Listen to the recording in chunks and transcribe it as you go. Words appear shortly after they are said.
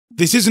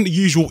This isn't the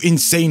usual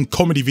insane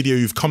comedy video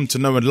you've come to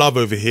know and love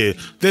over here.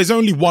 There's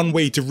only one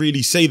way to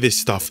really say this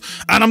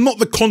stuff, and I'm not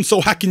the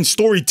console hacking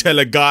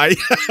storyteller guy.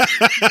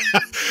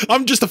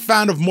 I'm just a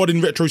fan of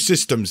modern retro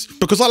systems,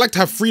 because I like to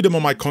have freedom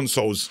on my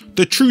consoles.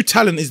 The true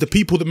talent is the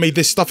people that made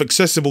this stuff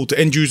accessible to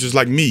end users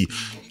like me.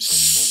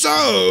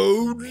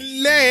 So,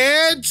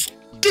 let's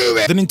do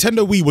it! The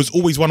Nintendo Wii was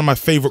always one of my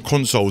favourite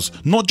consoles,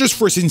 not just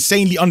for its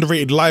insanely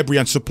underrated library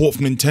and support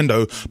from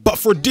Nintendo, but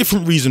for a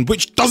different reason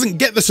which doesn't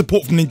get the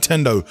support from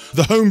Nintendo,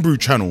 the Homebrew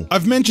Channel.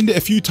 I've mentioned it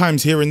a few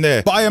times here and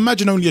there, but I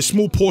imagine only a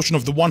small portion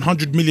of the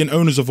 100 million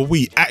owners of a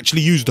Wii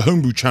actually use the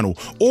Homebrew Channel,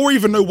 or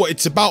even know what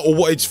it's about or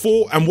what it's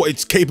for and what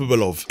it's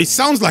capable of. It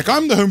sounds like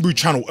I'm the Homebrew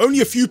Channel, only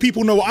a few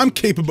people know what I'm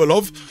capable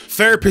of.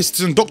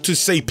 Therapists and doctors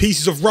say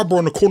pieces of rubber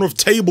on the corner of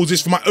tables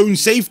is for my own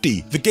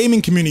safety. The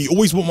gaming community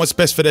always want what's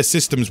best for their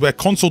systems, where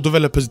console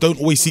developers don't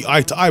always see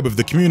eye to eye with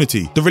the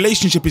community. The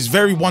relationship is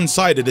very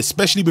one-sided,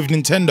 especially with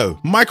Nintendo.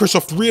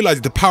 Microsoft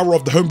realized the power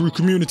of the homebrew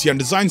community and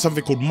designed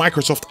something called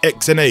Microsoft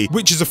XNA,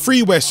 which is a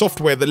freeware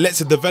software that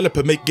lets a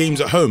developer make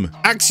games at home.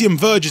 Axiom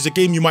Verge is a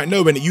game you might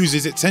know when it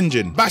uses its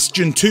engine.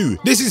 Bastion 2.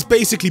 This is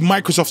basically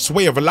Microsoft's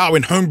way of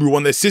allowing homebrew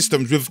on their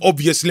systems with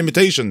obvious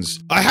limitations.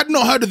 I had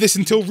not heard of this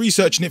until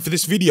researching it for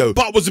this video,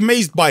 but was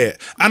amazed by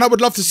it, and I would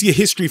love to see a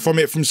history from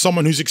it from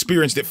someone who's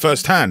experienced it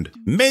firsthand.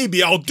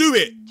 Maybe I'll do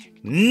it!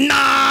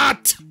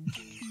 Not!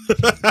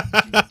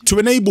 To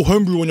enable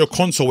homebrew on your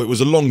console, it was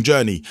a long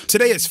journey.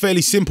 Today it's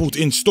fairly simple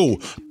to install,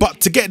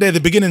 but to get there the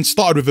beginning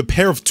started with a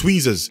pair of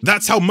tweezers.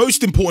 That's how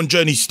most important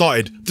journeys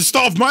started. The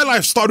start of my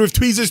life started with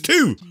tweezers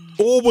too.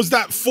 Or was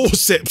that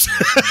forceps?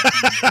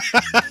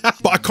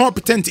 But I can't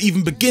pretend to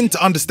even begin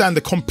to understand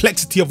the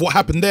complexity of what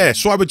happened there,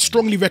 so I would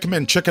strongly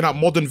recommend checking out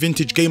Modern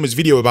Vintage Gamer's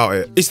video about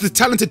it. It's the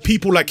talented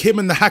people like him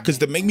and the hackers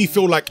that make me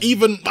feel like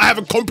even I have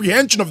a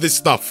comprehension of this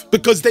stuff,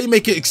 because they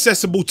make it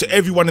accessible to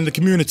everyone in the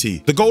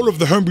community. The goal of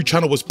the Homebrew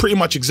Channel was pretty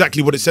much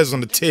exactly what it says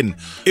on the tin.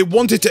 It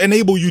wanted to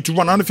enable you to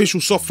run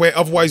unofficial software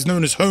otherwise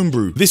known as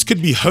homebrew. This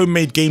could be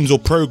homemade games or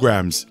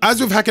programs.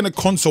 As with hacking a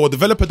console, a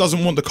developer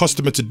doesn't want the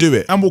customer to do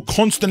it, and will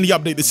constantly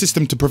update the system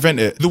to prevent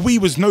it. The Wii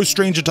was no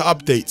stranger to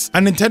updates,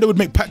 and Nintendo would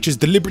make patches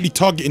deliberately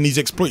targeting these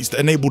exploits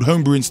that enabled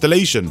homebrew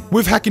installation.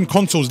 With hacking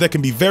consoles, there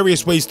can be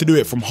various ways to do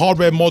it, from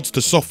hardware mods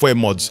to software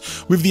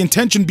mods, with the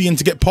intention being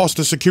to get past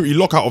a security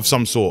lockout of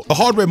some sort. A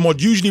hardware mod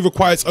usually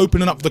requires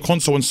opening up the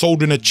console and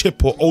soldering a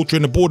chip or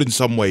altering a board in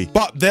some way,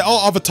 but there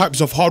are other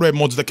types of hardware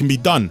mods that can be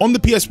done. On the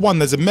PS1,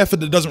 there's a method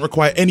that doesn't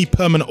require any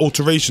permanent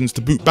alterations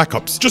to boot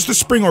backups, just a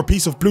spring or a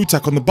piece of blue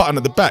tack on the button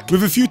at the back,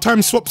 with a few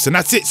time swaps, and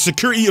that's it,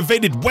 security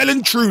evaded well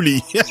and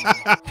truly.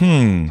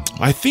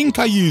 I think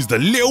I used a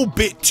little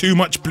bit too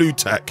much blue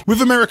tack.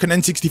 With American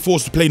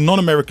N64s to play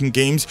non-American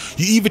games,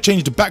 you either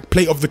change the back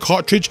plate of the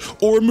cartridge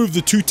or remove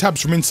the two tabs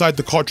from inside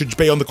the cartridge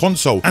bay on the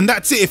console, and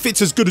that's it, it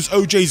fits as good as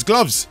OJ's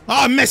gloves.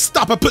 I messed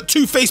up, I put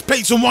two face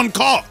plates on one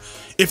cart.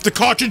 If the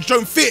cartridge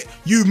don't fit,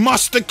 you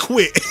must have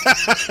quit.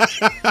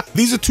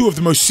 These are two of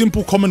the most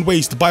simple common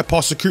ways to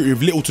bypass security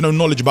with little to no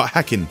knowledge about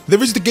hacking.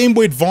 There is the Game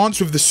Boy Advance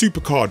with the Super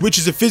Card, which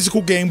is a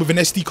physical game with an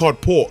SD card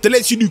port that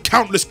lets you do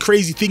countless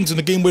crazy things on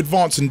the Game Boy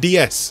Advance and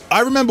DS. I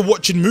remember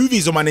watching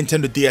movies on my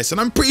Nintendo DS,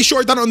 and I'm pretty sure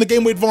I done it on the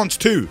Game Boy Advance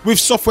too. With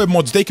software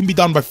mods, they can be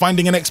done by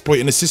finding an exploit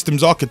in a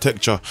system's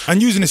architecture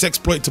and using this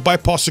exploit to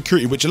bypass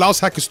security, which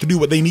allows hackers to do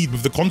what they need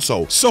with the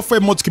console.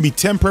 Software mods can be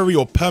temporary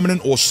or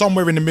permanent or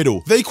somewhere in the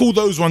middle. They call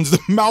those ones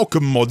the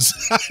Malcolm mods.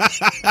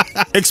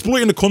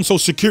 Exploiting the console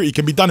security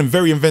can be done in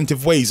very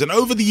inventive ways, and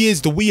over the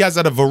years the Wii has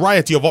had a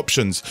variety of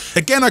options.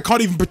 Again, I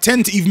can't even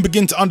pretend to even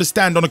begin to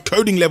understand on a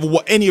coding level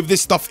what any of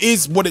this stuff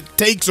is, what it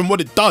takes and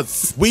what it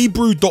does.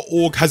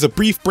 Weebrew.org has a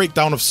brief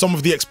breakdown of some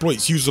of the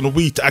exploits used on a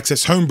Wii to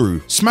access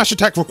homebrew. Smash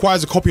Attack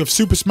requires a copy of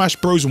Super Smash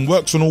Bros. And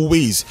works on all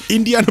Wiis.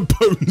 Indiana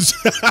Bones.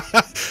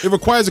 It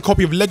requires a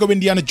copy of Lego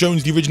Indiana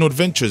Jones The Original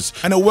Adventures,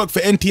 and it'll work for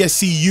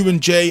NTSC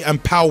U&J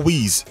and PAL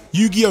Wiis.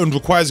 Yu-Gi-Oh!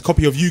 Requires a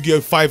copy of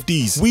Yu-Gi-Oh!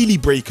 5Ds. Wheelie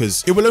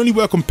Breakers. It will only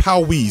work on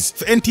PAL Wiis.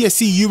 For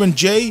NTSC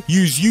U&J,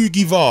 use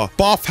Yu-Gi-Var.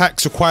 Bath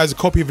Hacks requires a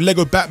copy of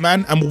Lego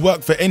Batman and will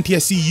work for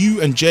NTSC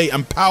U&J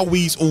and PAL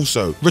Wiis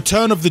also.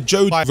 Return of the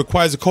Jedi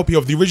requires a copy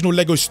of the original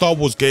Lego Star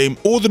Wars game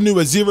or the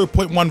newer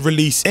 0.1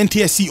 release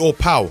NTSC or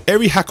PAL.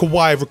 Eri Hacker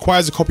Y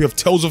requires a copy of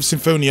Tales of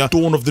Symphonia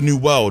Dawn of the New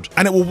World,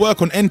 and it will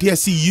work on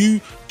NTSC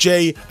U,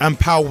 J, and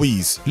PAL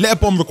Wiis.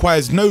 Letterbomb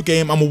requires no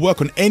game and will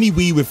work on any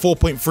Wii with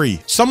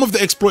 4.3. Some of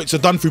the exploits are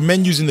done through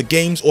menus in the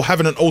games or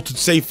having an altered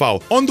save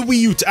file. On the Wii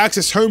U, to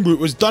access homebrew, it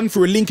was done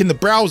through a link in the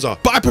browser,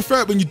 but I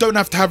prefer it when you don't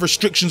have to have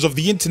restrictions of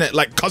the internet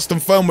like custom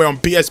firmware on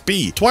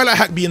PSP. Twilight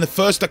Hack being the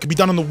first that could be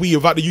done on the Wii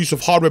without the use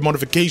of hardware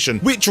modification,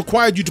 which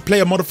required you to play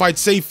a modified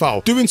save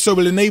file. Doing so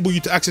will enable you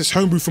to access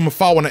homebrew from a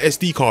file on an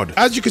SD card.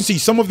 As you can see,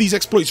 some of these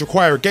exploits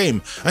require a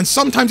game, and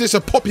sometimes it's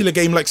a popular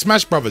game like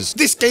Smash Brothers.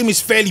 This game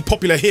is fairly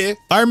popular here.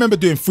 I remember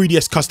doing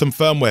 3DS custom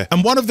firmware,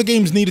 and one of the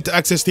games needed to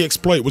access the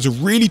exploit was a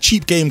really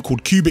cheap game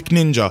called Cubic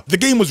Ninja. The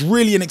game was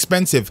really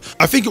inexpensive.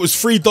 I think it was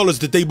 $3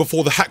 the day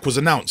before the hack was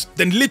announced.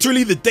 Then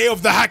literally the day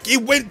of the hack,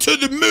 it went to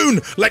the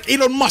moon, like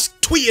Elon Musk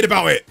tweeted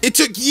about it. It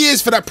took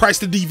years for that price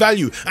to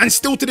devalue, and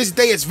still to this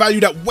day it's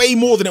valued at way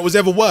more than it was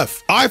ever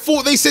worth. I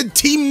thought they said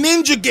Team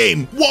Ninja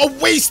game. What a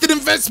wasted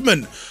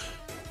investment.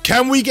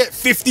 Can we get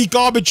 50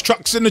 garbage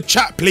trucks in the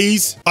chat,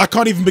 please? I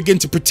can't even begin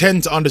to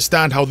pretend to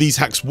understand how these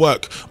hacks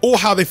work or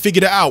how they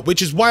figured it out,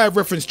 which is why I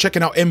referenced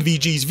checking out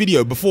MVG's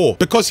video before,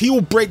 because he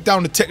will break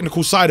down the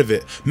technical side of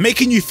it,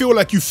 making you feel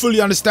like you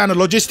fully understand the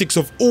logistics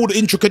of all the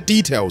intricate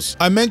details.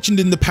 I mentioned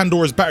in the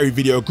Pandora's Battery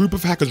video, a group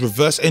of hackers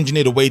reverse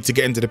engineered a way to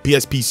get into the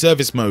PSP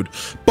service mode,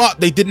 but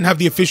they didn't have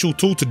the official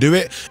tool to do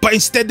it, but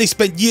instead they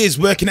spent years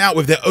working out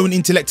with their own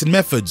intellect and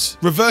methods.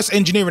 Reverse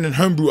engineering and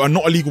homebrew are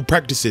not illegal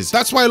practices.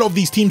 That's why a lot of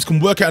these teams can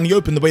work out in the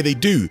open the way they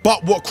do,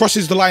 but what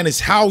crosses the line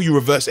is how you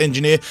reverse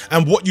engineer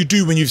and what you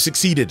do when you've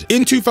succeeded.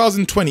 In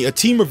 2020, a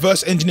team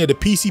reverse engineered a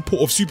PC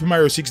port of Super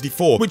Mario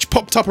 64, which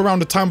popped up around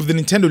the time of the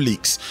Nintendo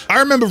leaks. I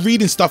remember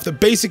reading stuff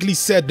that basically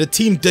said the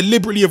team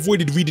deliberately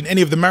avoided reading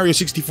any of the Mario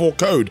 64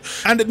 code,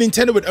 and that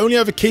Nintendo would only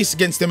have a case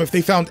against them if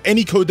they found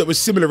any code that was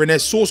similar in their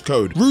source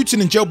code.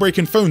 Rooting and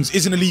jailbreaking phones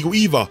isn't illegal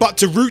either, but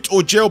to root or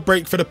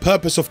jailbreak for the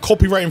purpose of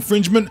copyright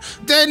infringement,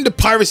 then the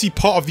piracy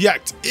part of the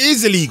act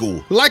is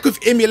illegal. Like with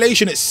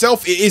emulation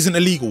itself, it isn't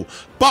illegal,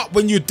 but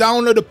when you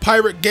download a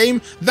pirate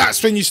game,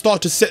 that's when you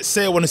start to set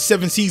sail on the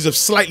 7 seas of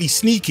slightly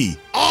sneaky.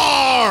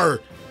 R-A-T-E-B-A-Y.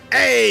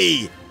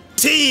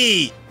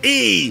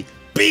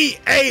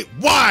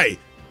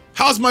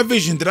 How's my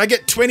vision? Did I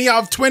get 20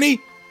 out of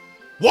 20?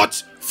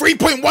 What?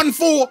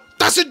 3.14?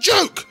 That's a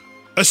joke!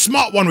 A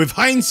smart one with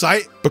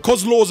hindsight.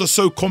 Because laws are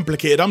so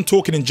complicated, I'm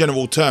talking in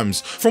general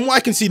terms. From what I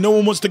can see, no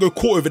one wants to go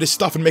court over this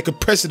stuff and make a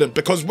precedent,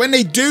 because when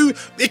they do,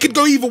 it could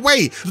go either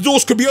way. The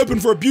doors could be open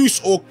for abuse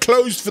or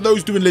closed for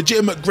those doing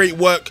legitimate great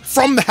work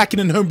from the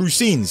hacking and homebrew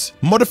scenes.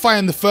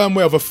 Modifying the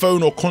firmware of a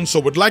phone or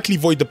console would likely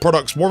void the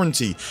product's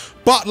warranty,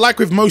 but like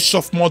with most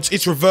soft mods,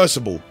 it's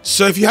reversible.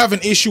 So if you have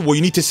an issue or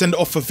you need to send it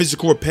off for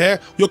physical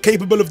repair, you're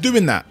capable of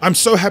doing that. I'm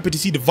so happy to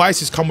see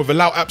devices come with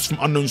allow apps from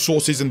unknown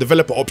sources and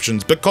developer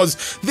options,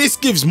 because this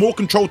gives more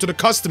control to the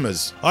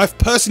customers. I've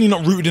personally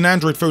not rooted an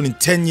Android phone in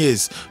 10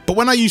 years, but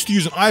when I used to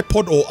use an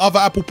iPod or other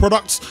Apple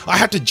products, I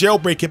had to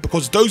jailbreak it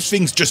because those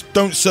things just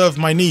don't serve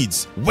my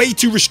needs. Way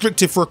too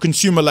restrictive for a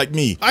consumer like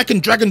me. I can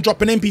drag and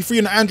drop an MP3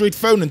 on an Android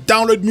phone and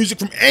download music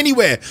from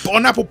anywhere, but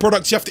on Apple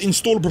products you have to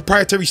install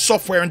proprietary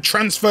software and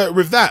transfer it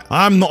with that.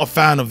 I'm not a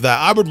fan of that.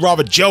 I would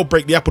rather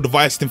jailbreak the Apple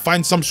device than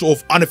find some sort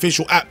of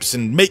unofficial apps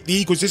and make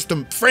the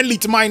ecosystem friendly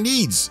to my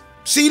needs.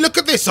 See, look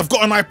at this, I've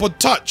got an iPod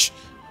Touch.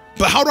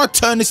 But how do I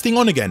turn this thing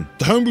on again?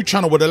 The Homebrew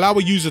Channel would allow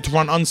a user to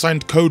run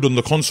unsigned code on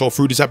the console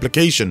through this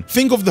application.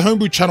 Think of the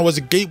Homebrew Channel as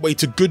a gateway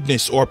to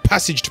goodness or a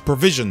passage to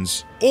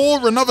provisions.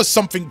 Or another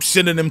something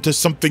synonym to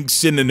something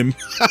synonym.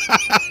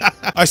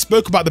 I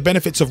spoke about the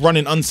benefits of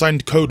running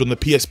unsigned code on the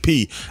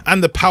PSP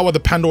and the power the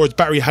Pandora's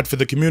Battery had for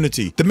the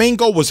community. The main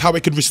goal was how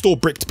it could restore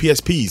bricked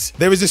PSPs.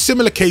 There is a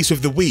similar case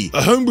with the Wii.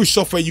 A homebrew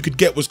software you could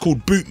get was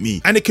called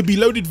BootMe, and it could be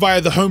loaded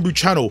via the Homebrew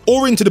Channel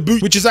or into the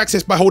boot, which is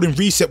accessed by holding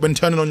reset when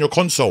turning on your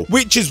console.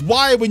 Which is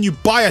why when you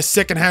buy a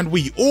secondhand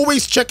Wii,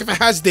 always check if it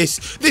has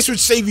this. This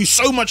would save you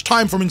so much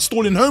time from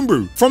installing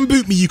Homebrew. From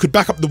BootMe you could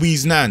back up the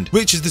Wii's NAND,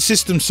 which is the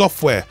system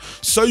software,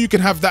 so you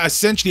can have that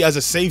essentially as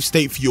a save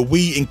state for your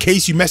Wii in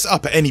case you mess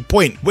up at any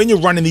point when you're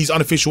running these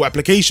unofficial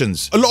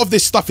applications. A lot of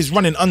this stuff is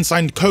running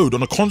unsigned code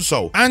on a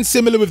console, and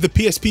similar with the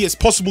PSP, it's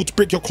possible to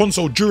brick your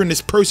console during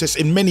this process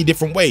in many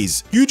different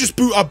ways. You just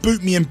boot up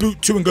BootMe and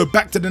Boot 2 and go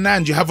back to the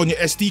NAND you have on your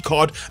SD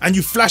card and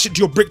you flash it to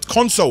your bricked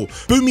console.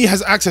 BootMe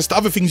has access to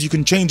other things you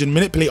can change and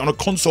manipulate on a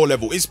console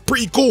level. It's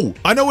pretty cool.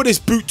 I know what this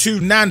Boot 2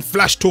 NAND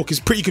flash talk is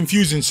pretty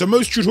confusing, so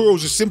most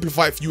tutorials will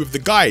simplify it for you with the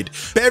guide,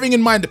 bearing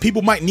in mind that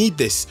people might need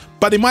this,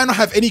 but they might not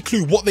have any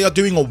clue what they are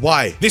doing or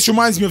why. This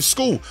reminds me of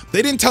school.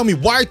 They didn't tell me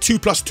why 2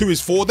 + 2 is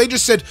 4, they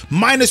just said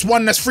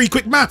 -1, that's 3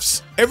 quick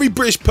maths. Every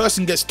British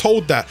person gets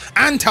told that,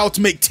 and how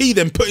to make tea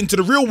then put into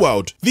the real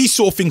world. These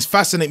sort of things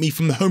fascinate me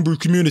from the homebrew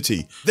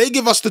community. They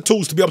give us the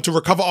tools to be able to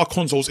recover our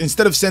consoles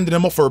instead of sending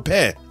them off for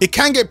repair. It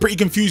can get pretty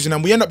confusing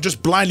and we end up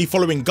just blindly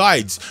following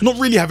guides, not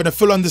really having a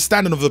full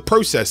understanding of the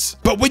process.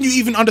 But when you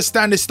even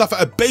understand this stuff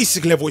at a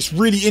basic level, it's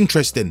really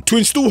interesting. To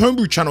install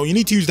Homebrew Channel, you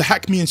need to use the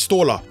Hack Me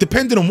installer.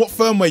 Depending on what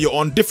firmware you're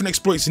on, different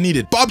exploits are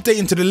needed, but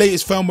updating to the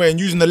latest firmware and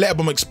using the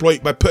letterbomb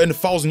exploit by putting the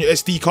files on your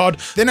SD card,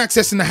 then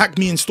accessing the Hack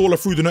Me installer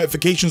through the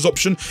notifications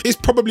option is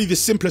probably the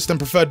simplest and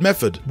preferred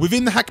method.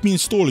 Within the Hack Me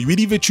installer, you would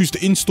either choose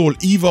to install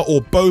either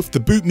or both the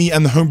BootMe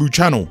and the Homebrew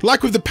Channel.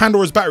 Like with the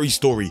Pandora's Battery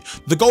story,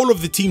 the goal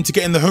of the team to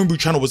get in the Homebrew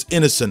Channel was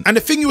innocent, and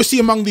the thing you will see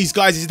among these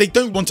guys is they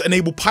don't want to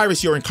enable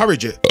piracy or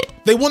encourage it.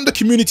 They want the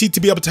community to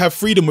be able to have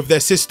freedom with their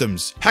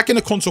systems. Hacking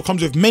a console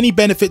comes with many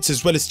benefits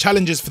as well as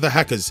challenges for the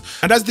hackers,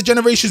 and as the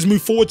generations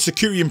move forward,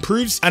 security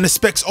improves and the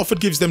specs offered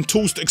gives them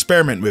tools to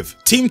experiment with.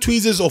 Team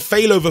Tweezers or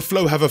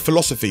Failoverflow have a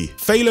philosophy.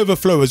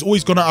 Failoverflow has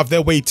always gone out of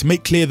their way to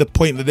make clear the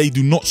point that they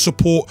do not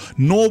support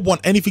nor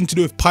want anything to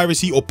do with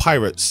piracy or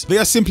pirates. They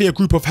are simply a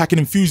group of hacking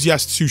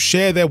enthusiasts who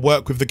share their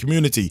work with the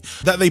community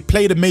that they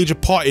played a major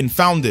part in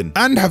founding,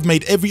 and have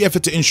made every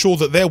effort to ensure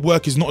that their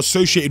work is not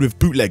associated with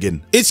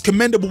bootlegging. It's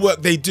commendable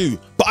work they do,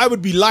 but I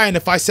would be lying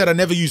if I said I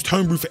never used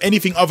Homebrew for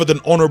anything other than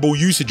honourable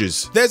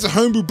usages. There's a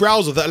Homebrew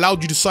browser that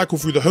allowed you to cycle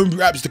through the Homebrew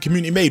apps the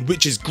community made,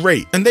 which is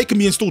great, and they can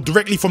be installed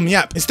directly from the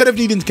app, instead of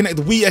needing to connect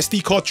the Wii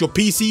SD card to your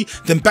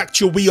PC, then back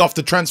to your Wii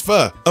after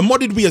transfer. A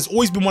modded Wii has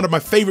always been one of my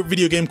favourite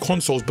video game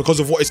consoles because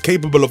of what it's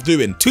capable of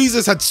doing.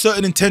 Tweezers had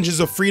certain intentions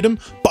of freedom,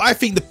 but I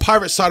think the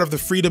pirate side of the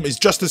freedom is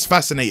just as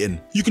fascinating.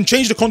 You can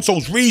change the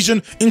console's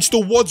region,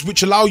 install WADs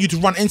which allow you to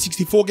run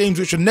N64 games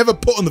which are never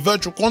put on the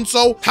virtual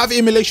console, have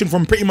emulation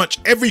from pretty much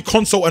every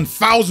console and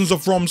thousands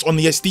of ROMs on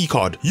the SD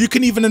card. You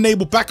can even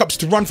enable backups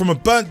to run from a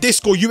burnt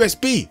disk or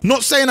USB.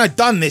 Not saying I've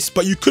done this,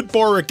 but you could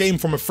borrow a game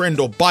from a friend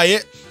or buy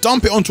it,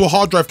 dump it onto a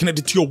hard drive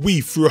connected to your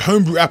Wii through a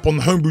Homebrew app on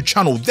the Homebrew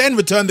Channel, then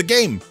return the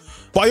game.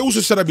 But I also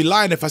said I'd be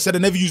lying if I said I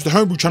never used the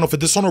Homebrew Channel for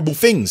dishonourable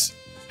things.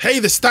 Hey,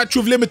 the statute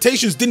of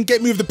limitations didn't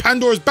get me with the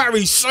Pandora's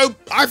battery, so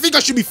I think I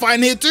should be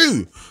fine here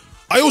too.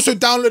 I also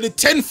downloaded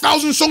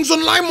 10,000 songs on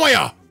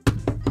Limewire.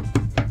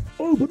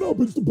 Open up,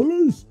 it's the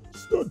police.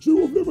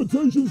 Statute of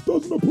limitations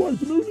doesn't apply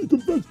to newly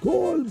confessed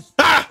crimes.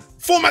 Ah!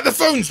 Format the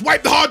phones,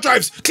 wipe the hard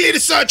drives, clear the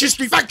search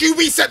history, vacuum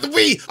reset the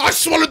Wii. I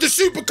swallowed the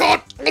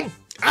supercard.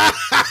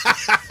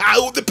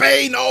 Oh, the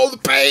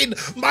pain,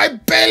 my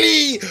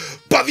belly.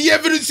 But the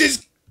evidence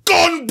is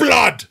gone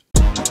blood.